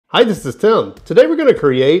Hi, this is Tim. Today we're going to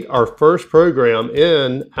create our first program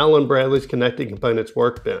in Allen Bradley's Connected Components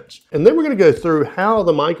Workbench. And then we're going to go through how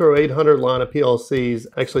the Micro800 line of PLCs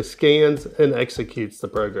actually scans and executes the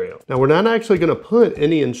program. Now we're not actually going to put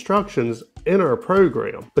any instructions in our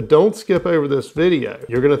program, but don't skip over this video.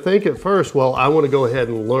 You're going to think at first, well, I want to go ahead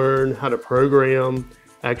and learn how to program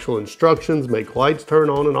actual instructions, make lights turn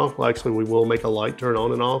on and off. Well, actually, we will make a light turn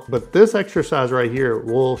on and off. But this exercise right here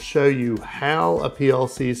will show you how a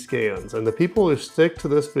PLC scans. And the people who stick to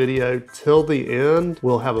this video till the end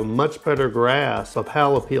will have a much better grasp of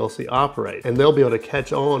how a PLC operates. And they'll be able to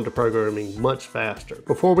catch on to programming much faster.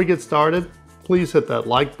 Before we get started, please hit that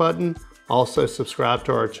like button. Also subscribe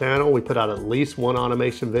to our channel. We put out at least one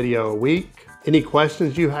automation video a week. Any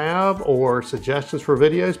questions you have or suggestions for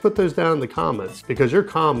videos, put those down in the comments, because your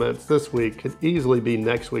comments this week could easily be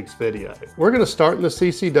next week's video. We're going to start in the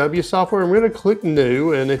CCW software and we're going to click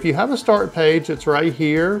new. And if you have a start page, it's right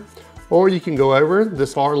here, or you can go over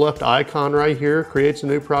this far left icon right here, creates a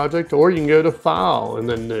new project, or you can go to file and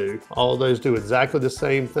then new. All of those do exactly the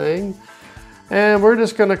same thing. And we're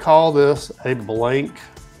just going to call this a blank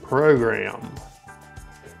program.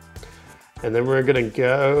 And then we're going to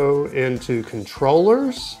go into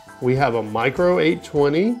controllers. We have a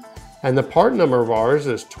Micro820, and the part number of ours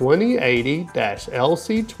is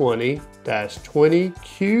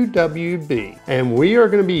 2080-LC20-20QWB. And we are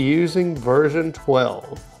going to be using version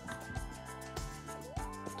 12.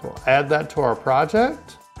 So we'll add that to our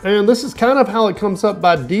project. And this is kind of how it comes up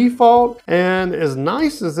by default. And as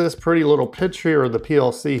nice as this pretty little picture of the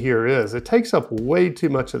PLC here is, it takes up way too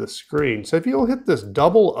much of the screen. So if you'll hit this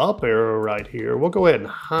double up arrow right here, we'll go ahead and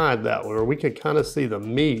hide that where we can kind of see the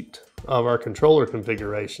meat of our controller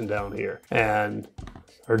configuration down here. And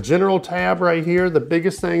our general tab right here, the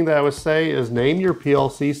biggest thing that I would say is name your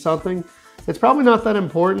PLC something. It's probably not that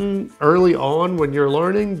important early on when you're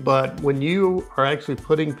learning, but when you are actually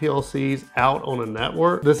putting PLCs out on a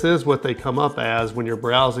network, this is what they come up as when you're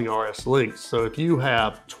browsing RS links. So if you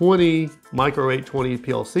have 20 Micro820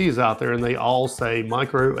 PLCs out there and they all say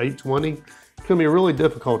Micro820, it's gonna be really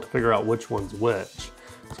difficult to figure out which one's which.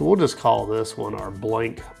 So we'll just call this one our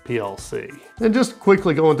blank PLC. And just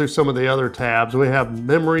quickly going through some of the other tabs, we have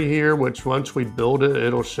memory here, which once we build it,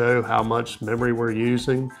 it'll show how much memory we're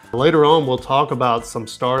using. Later on, we'll talk about some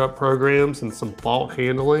startup programs and some fault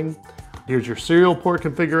handling. Here's your serial port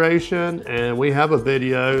configuration, and we have a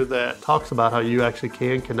video that talks about how you actually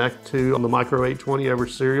can connect to on the Micro820 over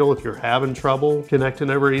serial if you're having trouble connecting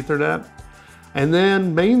over Ethernet. And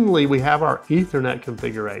then mainly we have our Ethernet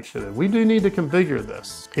configuration, and we do need to configure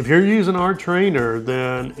this. If you're using our trainer,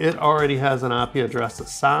 then it already has an IP address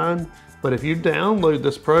assigned, but if you download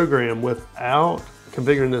this program without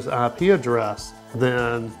configuring this IP address,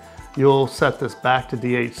 then you'll set this back to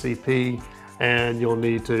DHCP and you'll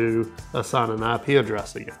need to assign an IP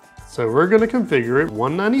address again. So we're going to configure it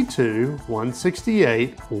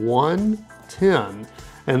 192.168.110.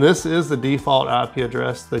 And this is the default IP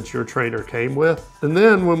address that your trainer came with. And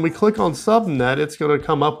then when we click on subnet, it's going to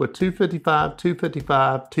come up with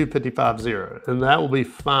 255.255.255.0, and that will be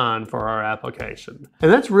fine for our application.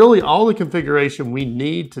 And that's really all the configuration we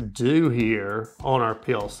need to do here on our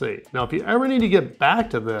PLC. Now, if you ever need to get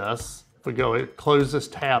back to this, if we go and close this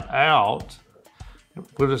tab out,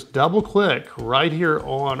 we'll just double click right here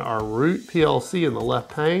on our root PLC in the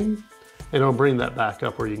left pane, and it'll bring that back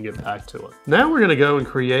up where you can get back to it. Now we're going to go and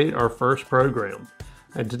create our first program.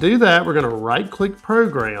 And to do that, we're going to right-click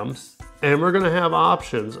Programs, and we're going to have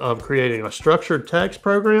options of creating a structured text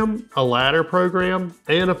program, a ladder program,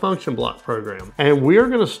 and a function block program. And we're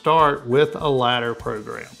going to start with a ladder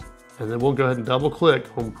program. And then we'll go ahead and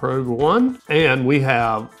double-click on Prog 1, and we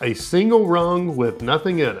have a single rung with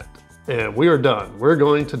nothing in it. And we are done. We're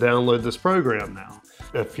going to download this program now.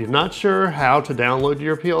 If you're not sure how to download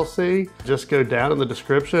your PLC, just go down in the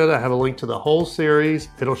description. I have a link to the whole series.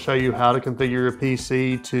 It'll show you how to configure your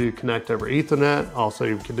PC to connect over Ethernet. Also,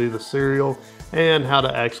 you can do the serial and how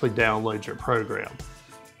to actually download your program.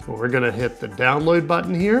 Well, we're going to hit the download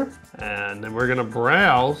button here, and then we're going to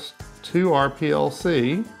browse to our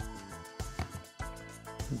PLC.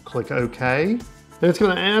 Click OK. And it's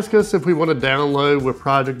going to ask us if we want to download with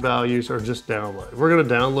project values or just download. We're going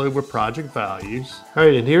to download with project values. All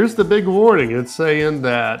right, and here's the big warning. It's saying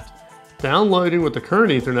that downloading with the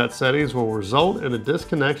current Ethernet settings will result in a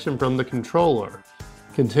disconnection from the controller.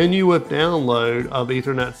 Continue with download of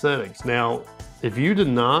Ethernet settings. Now, if you did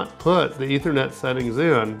not put the Ethernet settings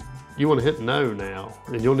in, you want to hit no now,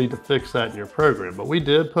 and you'll need to fix that in your program. But we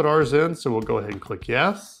did put ours in, so we'll go ahead and click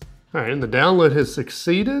yes. All right, and the download has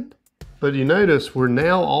succeeded. But you notice we're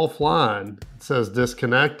now offline. It says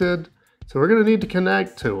disconnected. So we're going to need to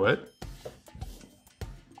connect to it.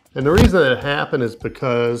 And the reason that it happened is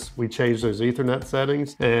because we changed those Ethernet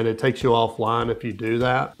settings and it takes you offline if you do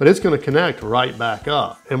that. But it's going to connect right back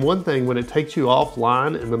up. And one thing, when it takes you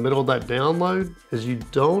offline in the middle of that download, is you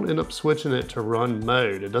don't end up switching it to run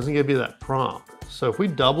mode. It doesn't give you that prompt. So if we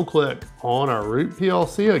double click on our root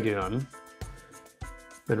PLC again,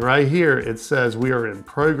 then right here it says we are in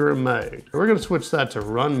program mode. We're going to switch that to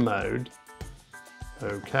run mode.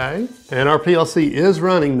 Okay, and our PLC is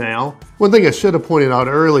running now. One thing I should have pointed out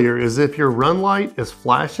earlier is if your run light is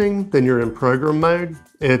flashing, then you're in program mode.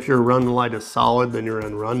 If your run light is solid, then you're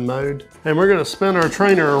in run mode. And we're gonna spin our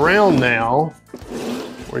trainer around now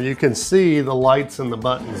where you can see the lights and the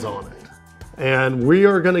buttons on it. And we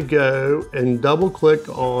are gonna go and double click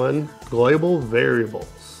on global variables.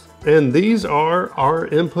 And these are our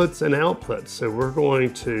inputs and outputs. So we're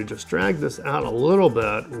going to just drag this out a little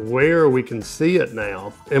bit where we can see it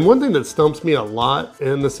now. And one thing that stumps me a lot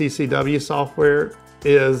in the CCW software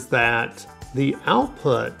is that the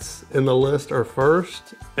outputs in the list are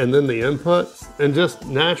first and then the inputs. And just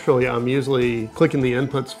naturally, I'm usually clicking the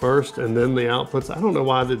inputs first and then the outputs. I don't know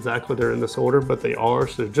why exactly they're in this order, but they are.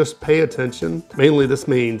 So just pay attention. Mainly this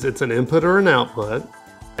means it's an input or an output.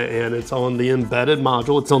 And it's on the embedded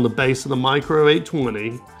module. It's on the base of the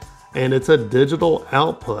Micro820, and it's a digital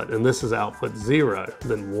output, and this is output 0.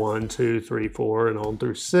 Then 1, 2, 3, 4, and on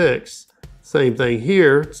through 6. Same thing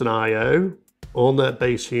here. It's an I/O on that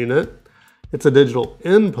base unit. It's a digital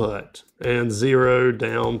input, and 0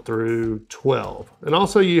 down through 12. And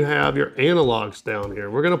also you have your analogs down here.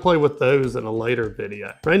 We're going to play with those in a later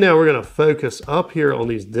video. Right now we're going to focus up here on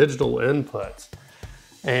these digital inputs.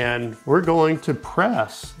 And we're going to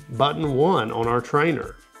press button 1 on our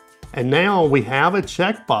trainer. And now we have a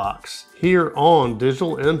checkbox here on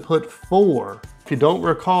digital input 4. If you don't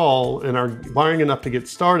recall, in our wiring enough to get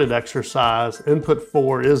started exercise, input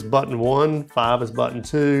 4 is button 1, 5 is button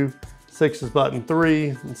 2, 6 is button 3,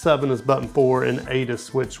 and 7 is button 4, and 8 is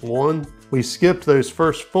switch 1. We skipped those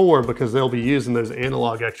first 4 because they'll be using those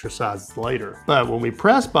analog exercises later. But when we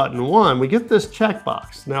press button 1, we get this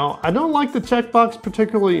checkbox. Now, I don't like the checkbox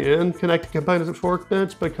particularly in Connected Components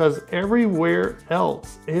Workbench because everywhere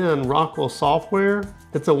else in Rockwell software,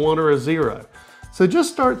 it's a 1 or a 0. So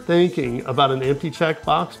just start thinking about an empty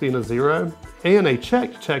checkbox being a 0 and a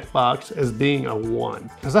checked checkbox as being a 1.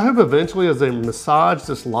 Because I hope eventually as they massage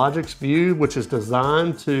this Logix view, which is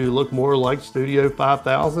designed to look more like Studio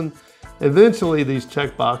 5000, eventually these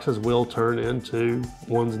checkboxes will turn into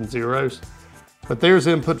 1s and 0s. But there's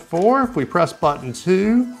input 4, if we press button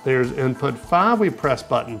 2, there's input 5, we press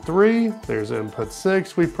button 3, there's input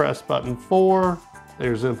 6, we press button 4,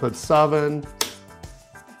 there's input 7,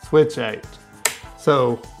 switch 8.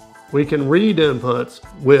 So we can read inputs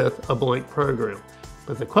with a blank program.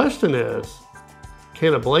 But the question is,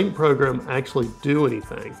 can a blank program actually do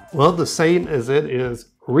anything? Well, the same as it is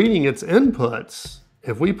reading its inputs.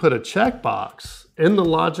 If we put a checkbox in the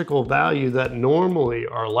logical value that normally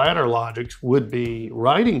our ladder logics would be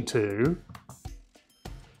writing to,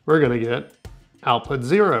 we're going to get output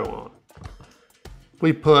 0 on. If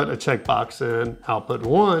we put a checkbox in output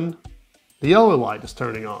 1, the yellow light is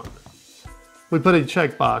turning on. We put a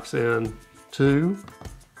checkbox in 2,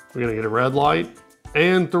 we're going to get a red light,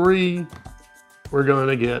 and 3, we're going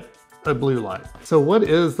to get a blue light. So what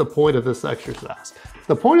is the point of this exercise?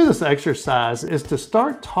 The point of this exercise is to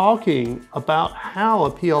start talking about how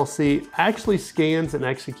a PLC actually scans and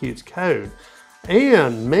executes code,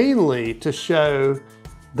 and mainly to show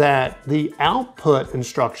that the output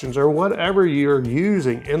instructions or whatever you're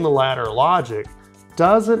using in the ladder logic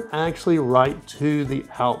doesn't actually write to the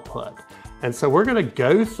output. And so we're going to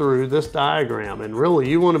go through this diagram, and really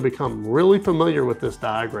you want to become really familiar with this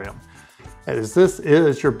diagram, as this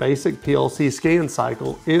is your basic PLC scan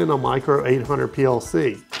cycle in a Micro800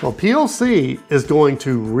 PLC. Well, PLC is going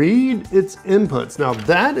to read its inputs. Now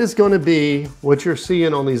that is going to be what you're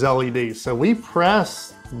seeing on these LEDs. So we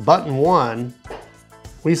press button 1,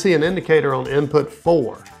 we see an indicator on input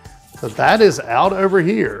 4. So that is out over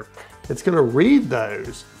here. It's going to read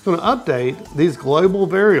those. It's going to update these global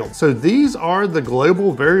variables. So these are the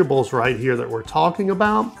global variables right here that we're talking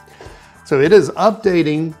about. So it is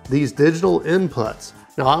updating these digital inputs.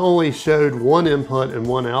 Now I only showed one input and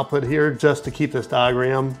one output here just to keep this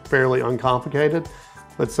diagram fairly uncomplicated.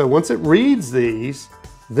 But so once it reads these,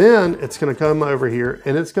 then it's going to come over here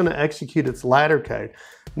and it's going to execute its ladder code.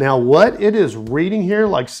 Now what it is reading here,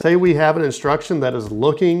 like say we have an instruction that is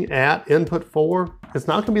looking at input 4, it's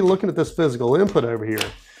not going to be looking at this physical input over here.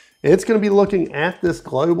 It's going to be looking at this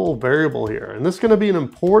global variable here. And this is going to be an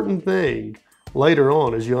important thing later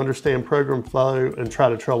on as you understand program flow and try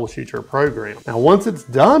to troubleshoot your program. Now, once it's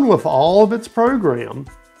done with all of its program,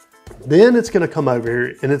 then it's going to come over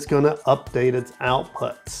here and it's going to update its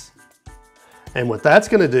outputs. And what that's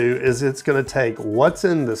going to do is it's going to take what's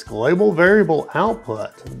in this global variable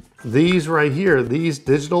output, these right here, these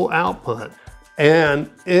digital output, and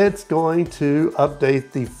it's going to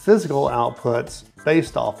update the physical outputs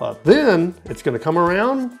based off of. Then it's going to come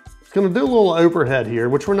around, it's going to do a little overhead here,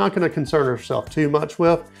 which we're not going to concern ourselves too much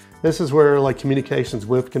with. This is where like communications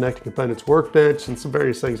with Connected Components Workbench and some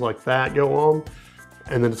various things like that go on.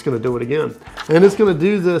 And then it's going to do it again. And it's going to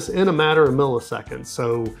do this in a matter of milliseconds.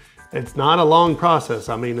 So it's not a long process.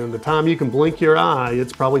 I mean, in the time you can blink your eye,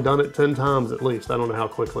 it's probably done it 10 times at least. I don't know how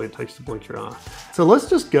quickly it takes to blink your eye. So let's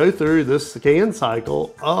just go through this scan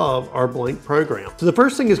cycle of our blink program. So the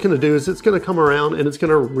first thing it's going to do is it's going to come around and it's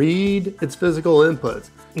going to read its physical inputs.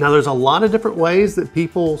 Now there's a lot of different ways that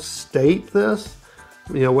people state this,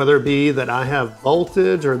 you know, whether it be that I have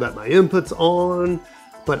voltage or that my input's on,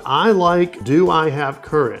 but I like, do I have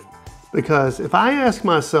current? Because if I ask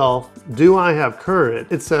myself, do I have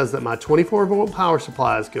current? It says that my 24-volt power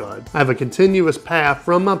supply is good. I have a continuous path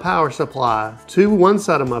from my power supply to one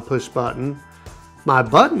side of my push button. My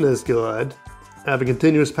button is good. I have a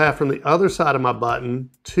continuous path from the other side of my button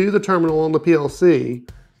to the terminal on the PLC.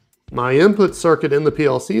 My input circuit in the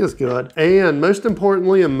PLC is good. And most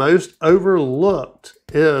importantly and most overlooked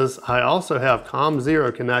is I also have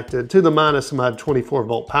COM0 connected to the minus of my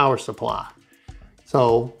 24-volt power supply.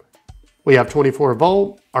 So we have 24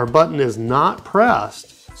 volt, our button is not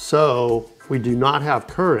pressed, so we do not have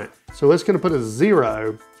current. So it's going to put a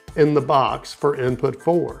 0 in the box for input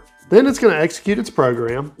 4. Then it's going to execute its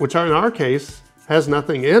program, which in our case has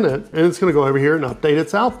nothing in it, and it's going to go over here and update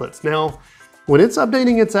its outputs. Now, when it's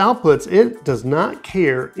updating its outputs, it does not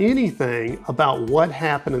care anything about what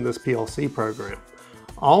happened in this PLC program.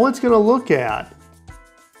 All it's going to look at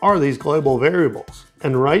are these global variables.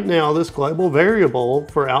 And right now, this global variable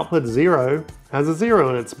for output 0 has a 0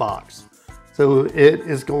 in its box. So it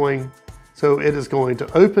is going to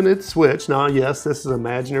open its switch. Now, yes, this is an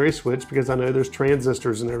imaginary switch because I know there's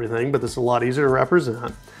transistors and everything, but this is a lot easier to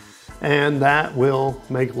represent. And that will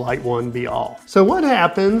make light 1 be off. So what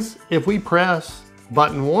happens if we press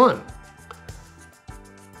button 1?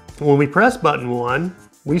 When we press button 1,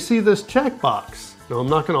 we see this checkbox. Now, I'm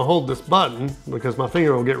not going to hold this button because my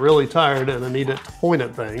finger will get really tired and I need it to point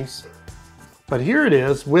at things. But here it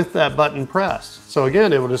is with that button pressed. So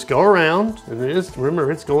again, it will just go around, and remember,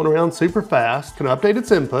 it's going around super fast. Can update its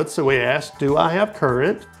inputs. So we ask, do I have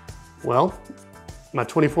current? Well, my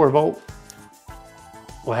 24 volt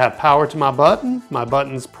will have power to my button. My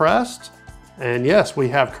button's pressed. And yes, we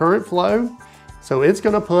have current flow. So it's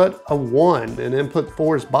going to put a 1 in input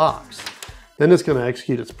 4's box. Then it's going to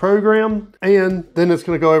execute its program, and then it's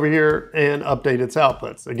going to go over here and update its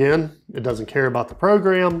outputs. Again, it doesn't care about the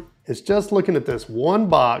program. It's just looking at this one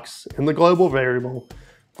box in the global variable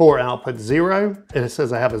for output 0. And it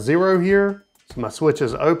says I have a 0 here. So my switch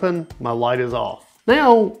is open, my light is off.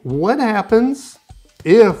 Now, what happens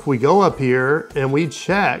if we go up here and we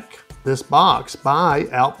check this box by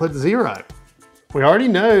output 0? We already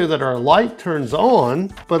know that our light turns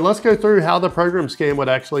on, but let's go through how the program scan would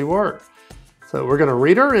actually work. So we're going to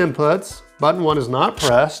read our inputs. Button 1 is not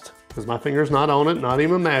pressed because my finger's not on it, not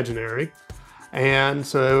even imaginary. And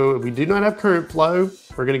so we do not have current flow.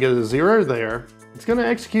 We're going to get a 0 there. It's going to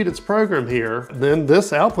execute its program here. Then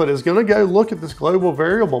this output is going to go look at this global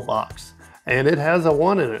variable box, and it has a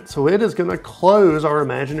 1 in it. So it is going to close our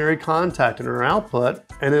imaginary contact in our output,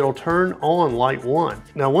 and it'll turn on light 1.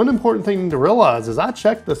 Now, one important thing to realize is I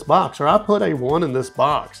checked this box, or I put a 1 in this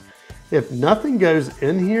box. If nothing goes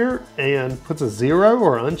in here and puts a 0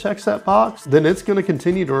 or unchecks that box, then it's going to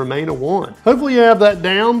continue to remain a 1. Hopefully you have that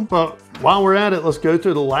down, but while we're at it, let's go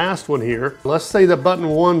through the last one here. Let's say that button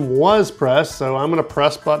 1 was pressed, so I'm going to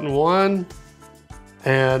press button 1,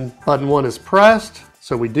 and button 1 is pressed,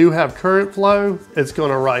 so we do have current flow. It's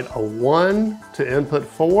going to write a 1 to input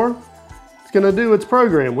 4. It's going to do its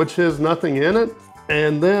program, which has nothing in it.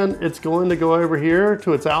 And then it's going to go over here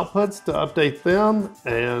to its outputs to update them,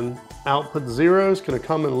 and output 0 is going to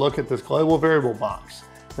come and look at this global variable box.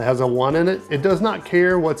 It has a 1 in it. It does not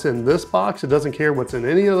care what's in this box. It doesn't care what's in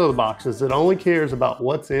any of the boxes. It only cares about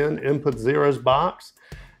what's in input 0's box.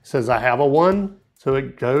 It says I have a 1, so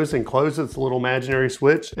it goes and closes its little imaginary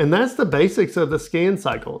switch. And that's the basics of the scan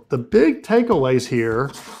cycle. The big takeaways here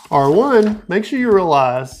are, 1, make sure you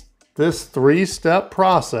realize this 3-step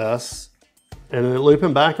process. And then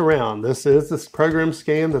looping back around, this is this program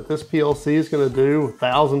scan that this PLC is going to do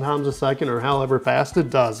 1,000 times a second or however fast it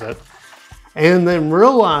does it. And then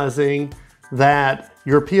realizing that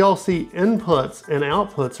your PLC inputs and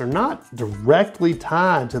outputs are not directly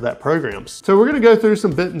tied to that program. So we're gonna go through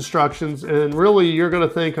some bit instructions, and really you're gonna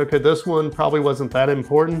think, okay, this one probably wasn't that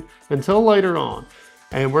important until later on.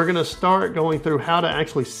 And we're gonna start going through how to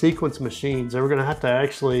actually sequence machines. And we're gonna have to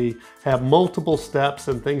actually have multiple steps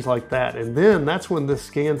and things like that. And then that's when this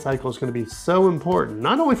scan cycle is gonna be so important,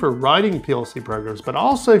 not only for writing PLC programs, but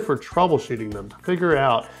also for troubleshooting them to figure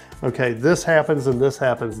out, okay, this happens and this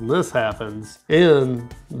happens and this happens in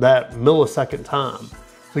that millisecond time.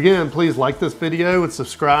 So again, please like this video and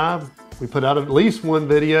subscribe. We put out at least one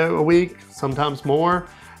video a week, sometimes more.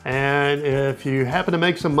 And if you happen to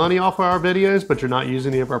make some money off of our videos, but you're not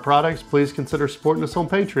using any of our products, please consider supporting us on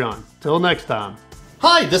Patreon. Till next time.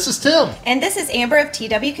 Hi, this is Tim. And this is Amber of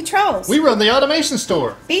TW Controls. We run the automation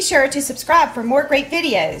store. Be sure to subscribe for more great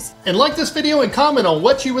videos. And like this video and comment on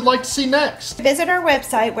what you would like to see next. Visit our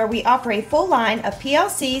website where we offer a full line of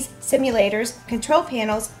PLCs, simulators, control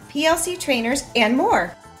panels, PLC trainers, and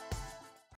more.